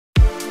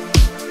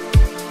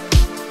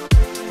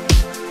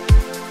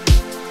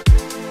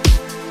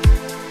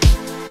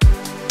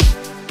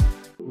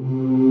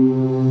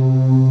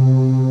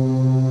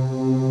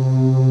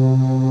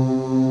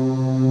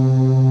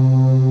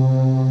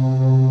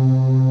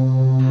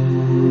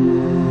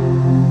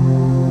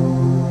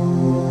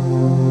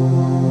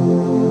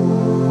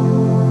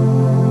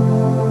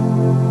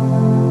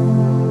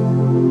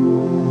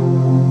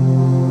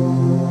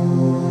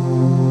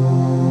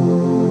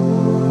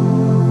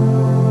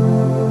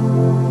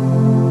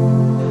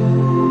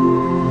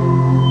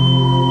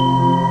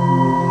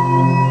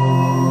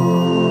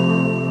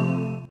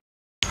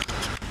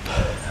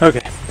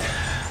Okay,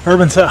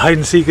 Urban's hide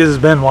and seek has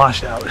been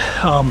washed out.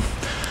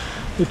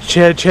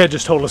 Chad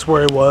just told us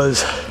where he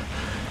was.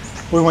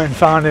 We went and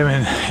found him,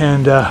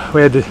 and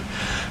we had to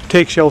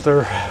take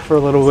shelter for a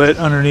little bit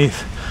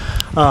underneath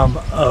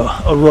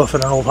a roof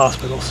at an old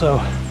hospital. So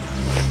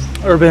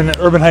Urban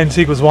hide and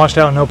seek was washed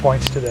out, no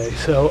points today.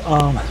 So,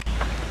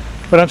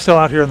 but I'm still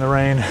out here in the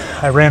rain.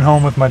 I ran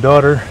home with my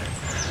daughter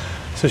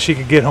so she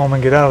could get home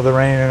and get out of the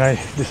rain, and I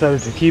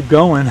decided to keep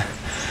going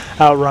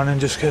out running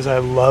just because I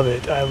love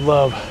it. I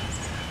love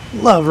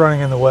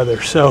running in the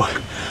weather. So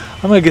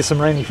I'm gonna get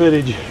some rainy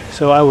footage.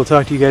 So I will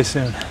talk to you guys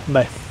soon.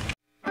 Bye.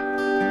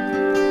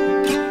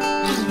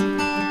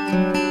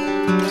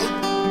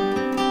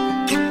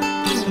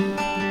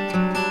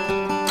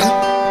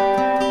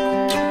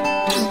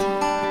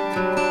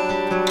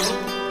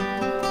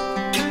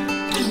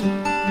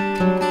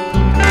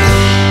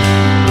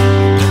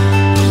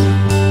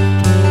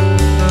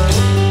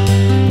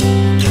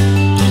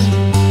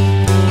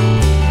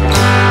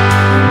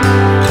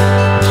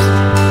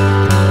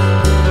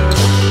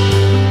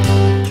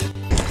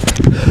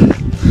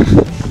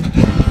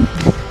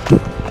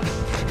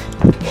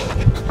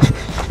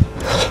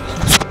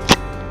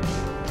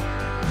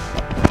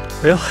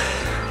 Well,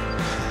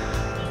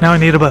 now I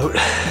need a boat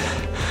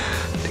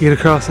to get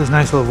across this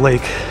nice little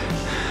lake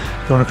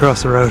going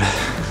across the road.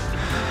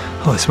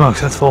 Holy smokes,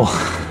 that's full.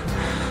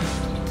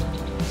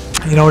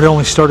 You know, it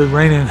only started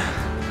raining,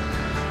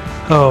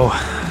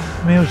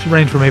 I mean, it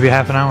rained for maybe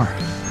half an hour.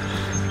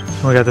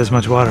 And we got this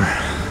much water.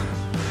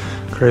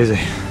 Crazy.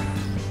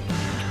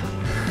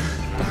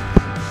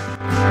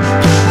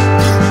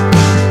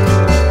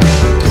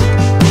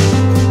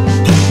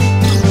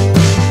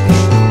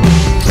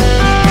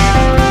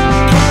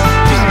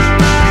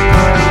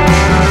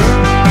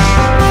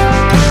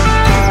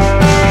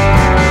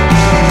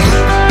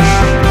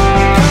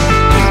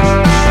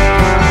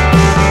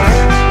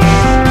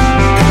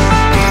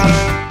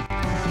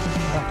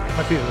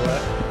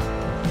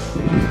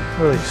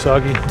 Really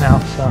soggy now,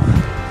 so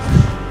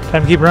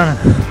time to keep running.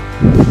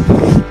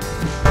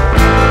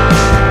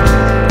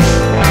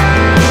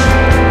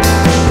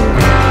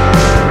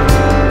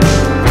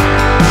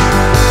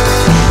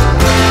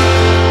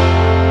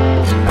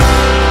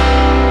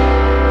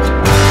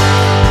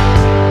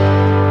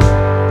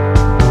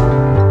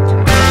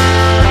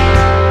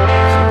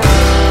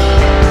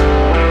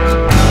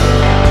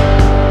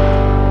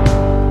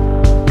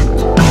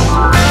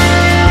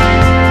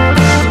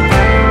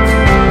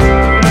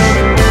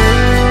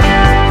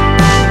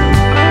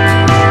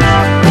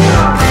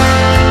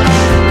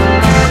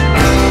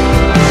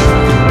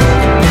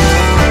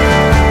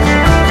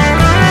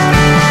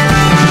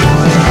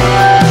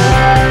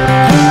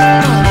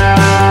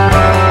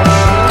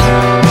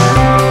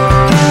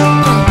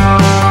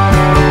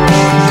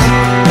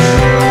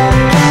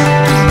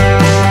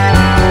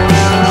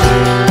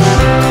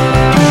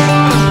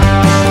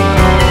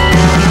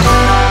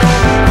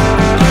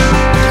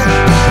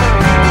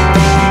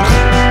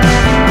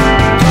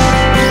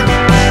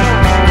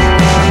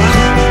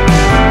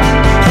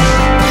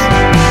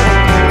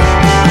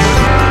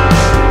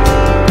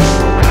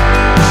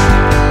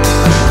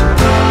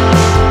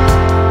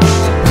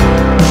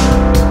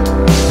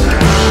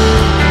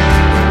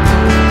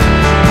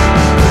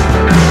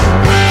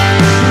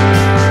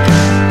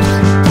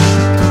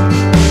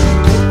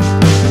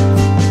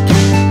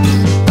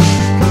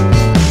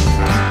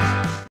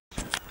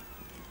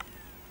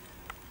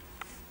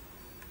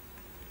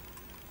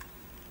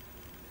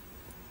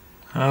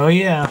 Oh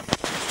yeah,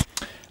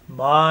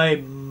 my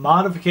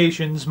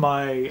modifications,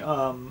 my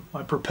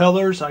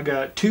propellers. I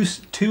got two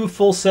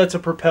full sets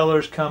of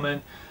propellers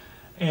coming,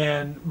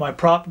 and my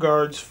prop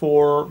guards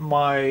for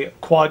my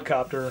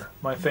quadcopter,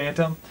 my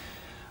Phantom.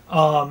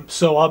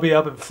 So I'll be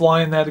up and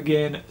flying that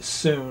again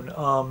soon.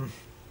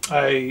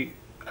 I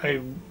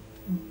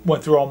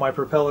went through all my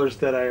propellers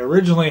that I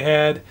originally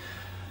had,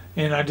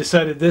 and I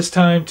decided this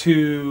time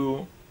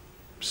to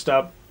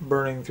stop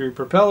burning through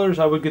propellers.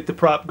 I would get the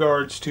prop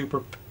guards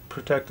to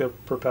protect the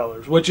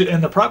propellers,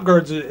 and the prop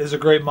guards is a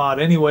great mod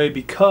anyway,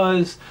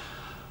 because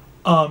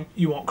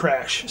you won't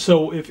crash.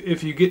 So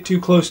if you get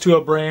too close to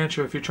a branch,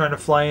 or if you're trying to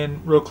fly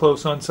in real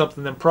close on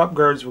something, then prop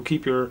guards will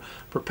keep your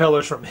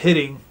propellers from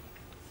hitting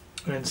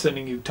and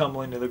sending you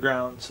tumbling to the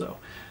ground. So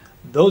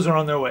those are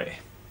on their way,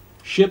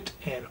 shipped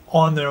and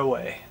on their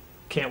way.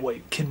 Can't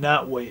wait,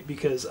 cannot wait,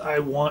 because I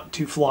want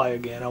to fly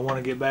again. I want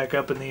to get back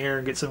up in the air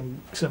and get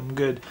some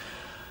good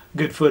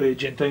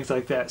footage and things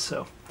like that.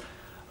 So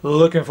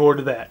looking forward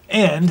to that.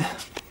 And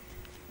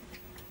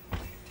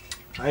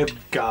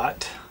I've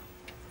got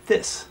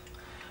this.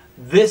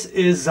 This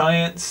is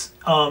Ziant's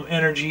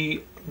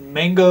Energy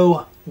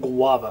Mango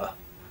Guava.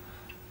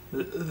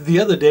 The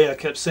other day I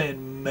kept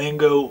saying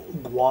mango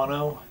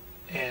guano,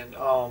 and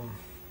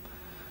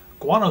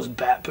guano's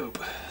bat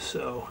poop.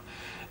 So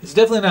it's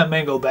definitely not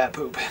mango bat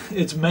poop.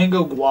 It's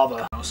mango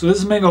guava. So this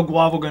is mango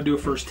guava. We're going to do a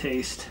first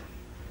taste.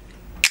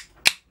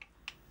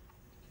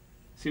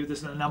 See what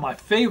this is. Now my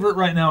favorite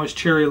right now is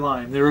cherry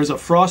lime. There is a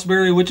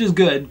frostberry, which is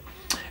good,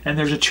 and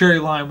there's a cherry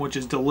lime, which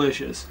is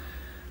delicious.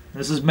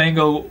 This is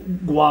mango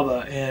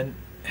guava, and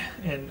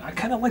I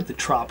kind of like the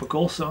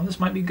tropical, so this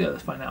might be good.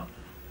 Let's find out.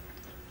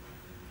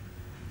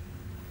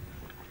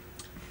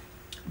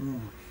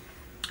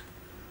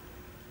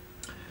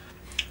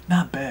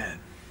 Not bad.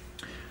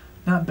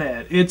 Not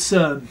bad. It's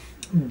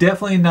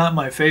definitely not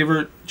my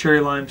favorite.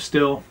 Cherry lime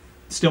still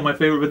my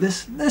favorite, but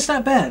that's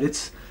not bad.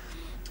 It's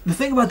the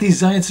thing about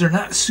these Zions, they're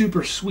not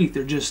super sweet.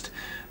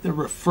 They're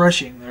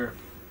refreshing.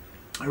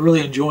 I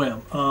really enjoy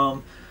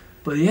them.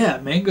 But yeah,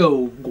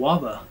 mango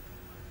guava.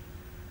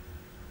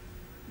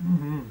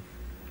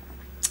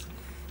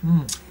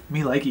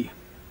 Me likey.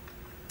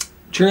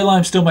 Cherry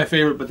lime's still my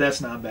favorite, but that's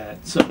not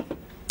bad. So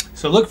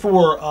look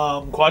for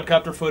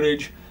quadcopter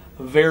footage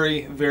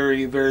very,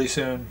 very, very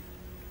soon.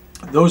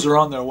 Those are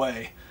on their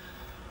way.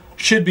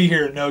 Should be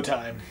here in no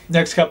time.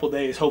 Next couple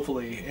days,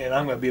 hopefully, and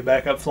I'm going to be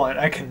back up flying.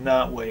 I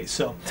cannot wait.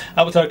 So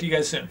I will talk to you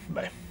guys soon.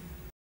 Bye.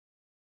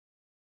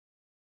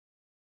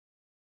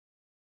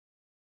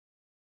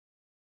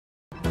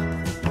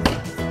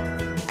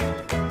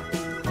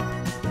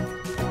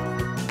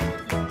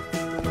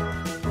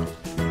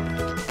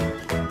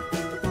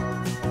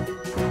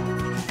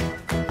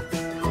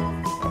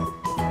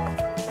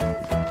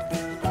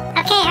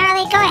 Okay,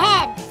 Harley, go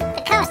ahead.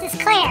 The coast is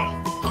clear.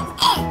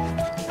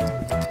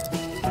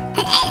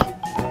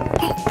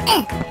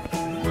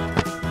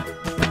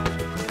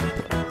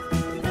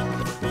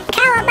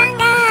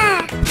 Cowabunga!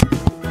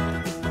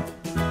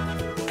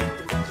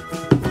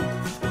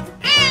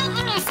 I am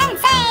your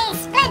sensei,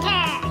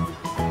 Splinter.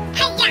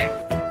 Hiya!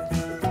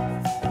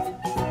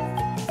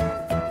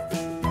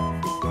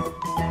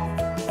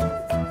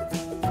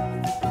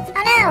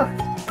 Oh no!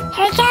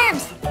 Here he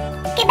comes!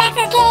 Get back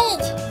to the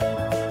cage!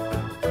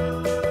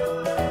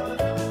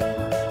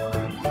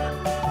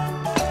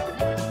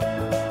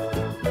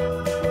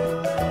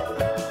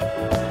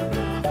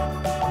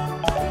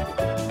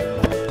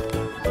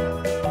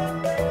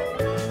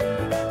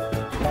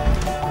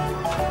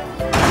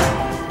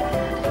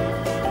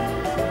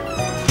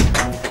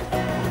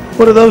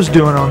 What are those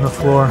doing on the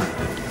floor?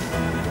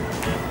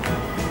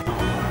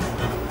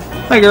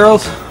 Hi,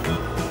 girls.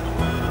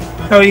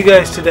 How are you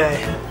guys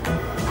today?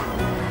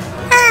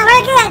 Oh,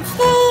 we're good,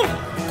 Steve.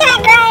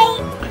 Doing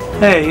great.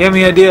 Hey, you have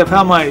any idea of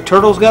how my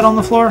turtles got on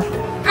the floor? Oh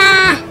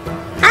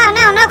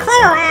no, no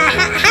clue.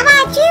 How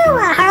about you,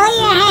 Harley?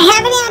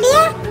 Have any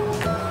idea?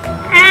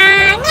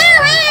 No,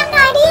 I have no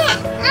idea.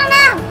 I don't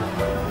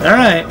know. All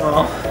right,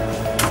 well,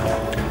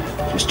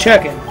 just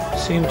checking.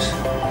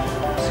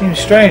 Seems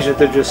strange that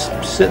they're just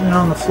sitting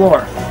on the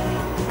floor.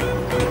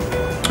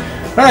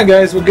 All right,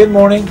 guys. Well, good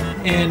morning,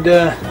 and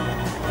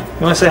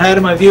you want to say hi to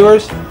my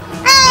viewers?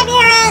 Hi,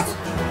 viewers.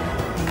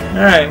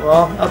 All right.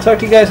 Well, I'll talk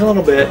to you guys in a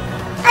little bit.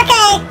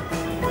 Okay.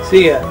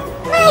 See ya.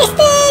 Bye,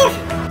 Steve.